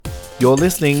You're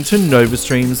listening to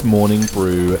NovaStream's Morning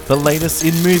Brew, the latest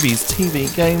in movies,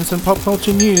 TV, games and pop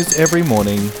culture news every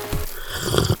morning.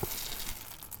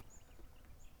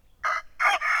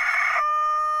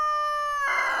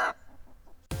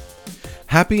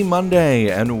 Happy Monday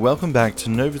and welcome back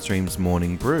to NovaStream's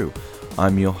Morning Brew.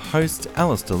 I'm your host,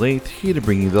 Alistair Leith, here to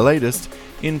bring you the latest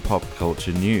in pop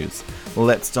culture news.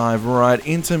 Let's dive right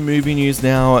into movie news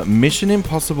now. Mission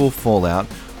Impossible Fallout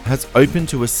has opened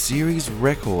to a series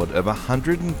record of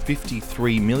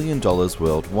 $153 million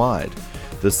worldwide.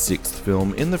 The sixth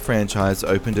film in the franchise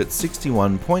opened at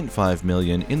 $61.5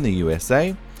 million in the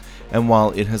USA, and while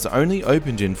it has only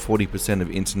opened in 40% of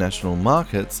international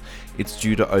markets, it's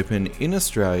due to open in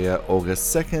Australia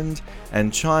August 2nd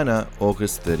and China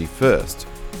August 31st.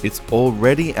 It's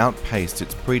already outpaced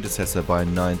its predecessor by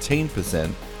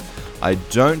 19%. I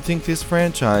don't think this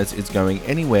franchise is going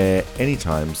anywhere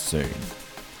anytime soon.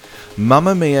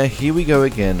 Mamma Mia, Here We Go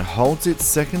Again holds its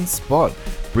second spot,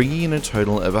 bringing in a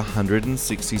total of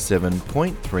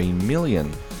 $167.3 million.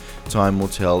 Time will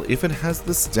tell if it has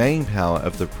the staying power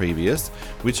of the previous,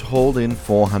 which hauled in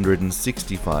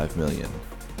 $465 million.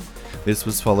 This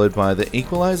was followed by The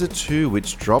Equalizer 2,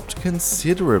 which dropped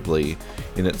considerably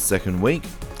in its second week,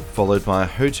 followed by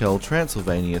Hotel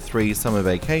Transylvania 3 Summer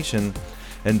Vacation,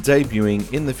 and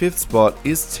debuting in the fifth spot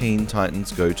is Teen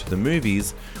Titans Go to the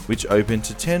Movies, which opened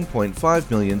to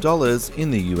 $10.5 million in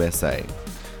the USA.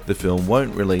 The film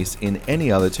won't release in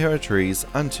any other territories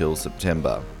until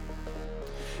September.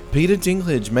 Peter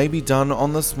Dinklage may be done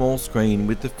on the small screen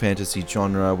with the fantasy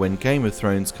genre when Game of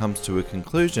Thrones comes to a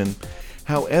conclusion.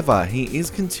 However, he is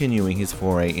continuing his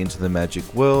foray into the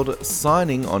magic world,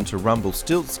 signing on to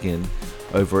Rumpelstiltskin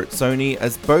over at Sony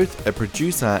as both a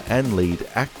producer and lead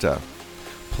actor.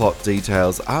 Plot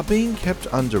details are being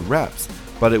kept under wraps,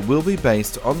 but it will be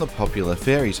based on the popular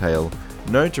fairy tale.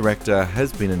 No director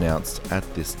has been announced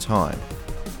at this time.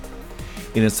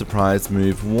 In a surprise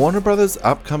move, Warner Bros.'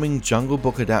 upcoming Jungle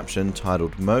Book adaptation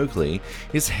titled Mowgli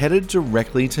is headed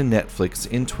directly to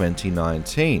Netflix in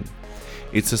 2019.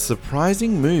 It's a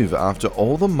surprising move after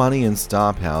all the money and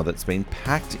star power that's been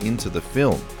packed into the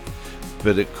film,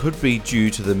 but it could be due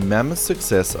to the mammoth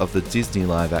success of the Disney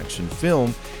live-action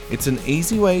film. It's an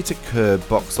easy way to curb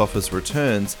box office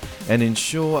returns and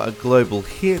ensure a global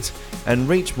hit and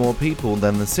reach more people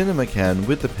than the cinema can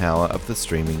with the power of the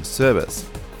streaming service.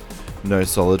 No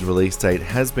solid release date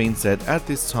has been set at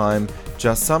this time,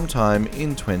 just sometime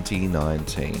in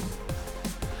 2019.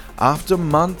 After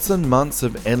months and months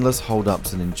of endless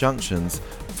hold-ups and injunctions,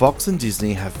 Fox and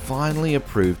Disney have finally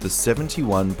approved the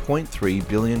 $71.3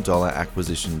 billion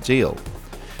acquisition deal.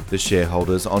 The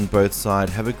shareholders on both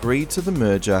sides have agreed to the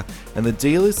merger, and the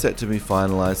deal is set to be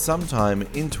finalized sometime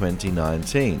in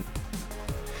 2019.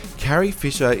 Carrie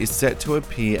Fisher is set to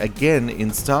appear again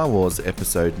in Star Wars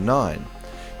Episode 9,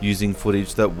 using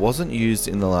footage that wasn't used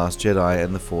in The Last Jedi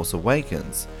and The Force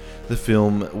Awakens. The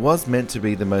film was meant to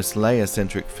be the most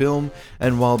Leia-centric film,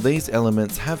 and while these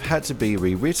elements have had to be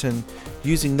rewritten,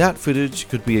 using that footage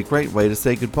could be a great way to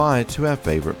say goodbye to our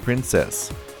favourite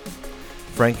princess.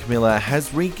 Frank Miller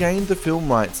has regained the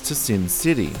film rights to Sin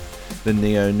City. The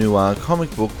neo-noir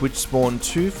comic book, which spawned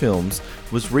two films,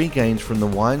 was regained from the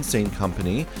Weinstein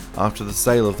Company after the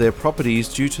sale of their properties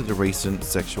due to the recent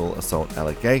sexual assault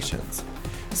allegations.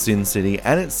 Sin City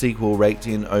and its sequel raked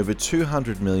in over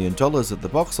 $200 million at the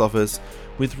box office,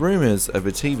 with rumours of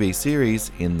a TV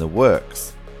series in the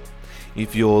works.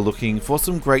 If you're looking for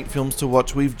some great films to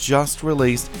watch, we've just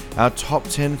released our top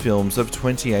 10 films of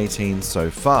 2018 so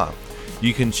far.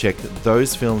 You can check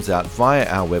those films out via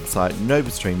our website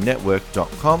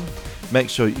novastreamnetwork.com. Make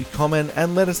sure you comment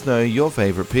and let us know your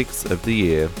favourite picks of the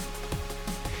year.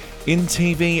 In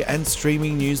TV and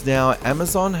streaming news now,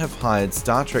 Amazon have hired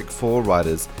Star Trek 4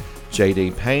 writers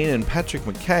J.D. Payne and Patrick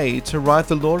McKay to write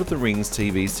the Lord of the Rings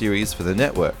TV series for the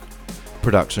network.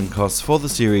 Production costs for the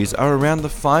series are around the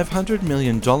 $500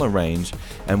 million range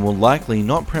and will likely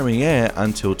not premiere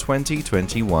until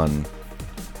 2021.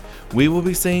 We will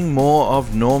be seeing more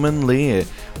of Norman Lear.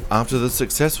 After the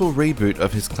successful reboot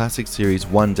of his classic series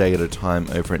One Day at a Time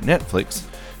over at Netflix,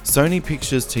 Sony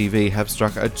Pictures TV have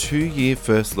struck a 2-year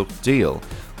first-look deal,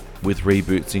 with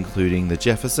reboots including The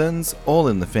Jeffersons, All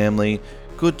in the Family,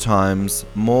 Good Times,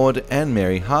 Maude and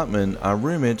Mary Hartman are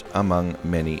rumoured among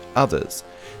many others.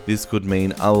 This could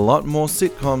mean a lot more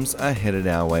sitcoms are headed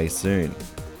our way soon.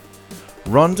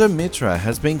 Rhonda Mitra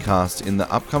has been cast in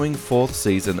the upcoming 4th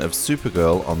season of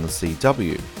Supergirl on the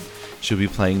CW. She'll be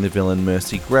playing the villain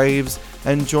Mercy Graves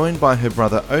and joined by her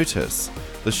brother Otis.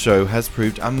 The show has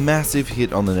proved a massive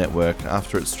hit on the network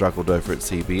after it struggled over at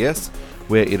CBS,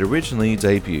 where it originally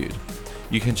debuted.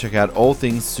 You can check out all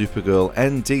things Supergirl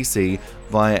and DC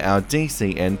via our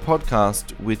DCN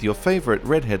podcast with your favourite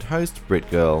redhead host,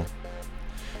 Britgirl.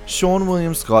 Sean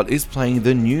William Scott is playing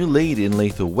the new lead in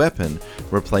Lethal Weapon,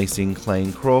 replacing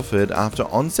Clayne Crawford after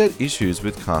onset issues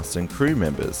with cast and crew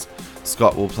members.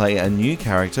 Scott will play a new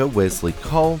character, Wesley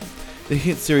Cole. The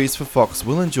hit series for Fox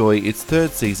will enjoy its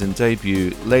third season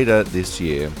debut later this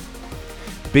year.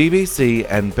 BBC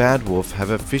and Bad Wolf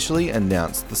have officially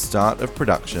announced the start of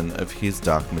production of His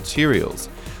Dark Materials.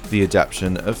 The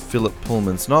adaptation of Philip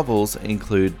Pullman's novels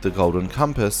include The Golden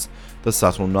Compass, The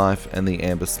Subtle Knife and The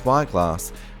Amber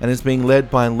Spyglass, and is being led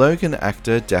by Logan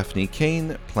actor Daphne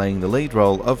Keane, playing the lead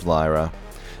role of Lyra.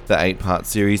 The 8-part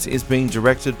series is being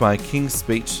directed by King's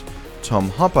Speech Tom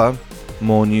Hopper.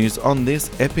 More news on this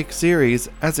epic series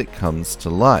as it comes to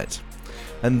light.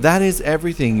 And that is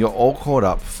everything. You're all caught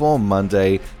up for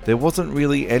Monday. There wasn't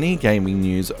really any gaming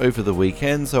news over the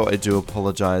weekend, so I do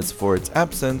apologise for its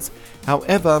absence.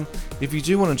 However, if you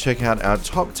do want to check out our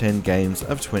top 10 games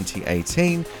of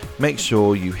 2018, make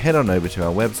sure you head on over to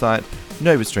our website,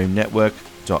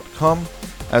 novastreamnetwork.com.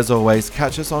 As always,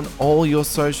 catch us on all your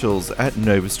socials at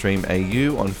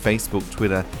NovaStreamAU on Facebook,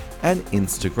 Twitter and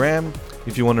Instagram.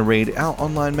 If you want to read our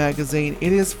online magazine,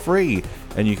 it is free,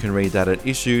 and you can read that at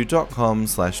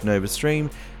issue.com/novastream.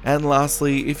 And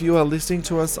lastly, if you are listening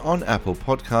to us on Apple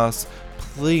Podcasts,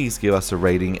 please give us a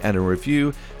rating and a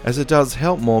review, as it does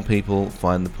help more people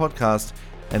find the podcast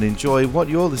and enjoy what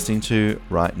you're listening to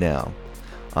right now.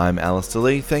 I'm Alistair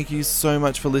Lee. Thank you so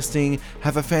much for listening.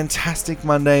 Have a fantastic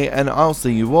Monday, and I'll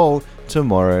see you all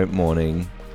tomorrow morning.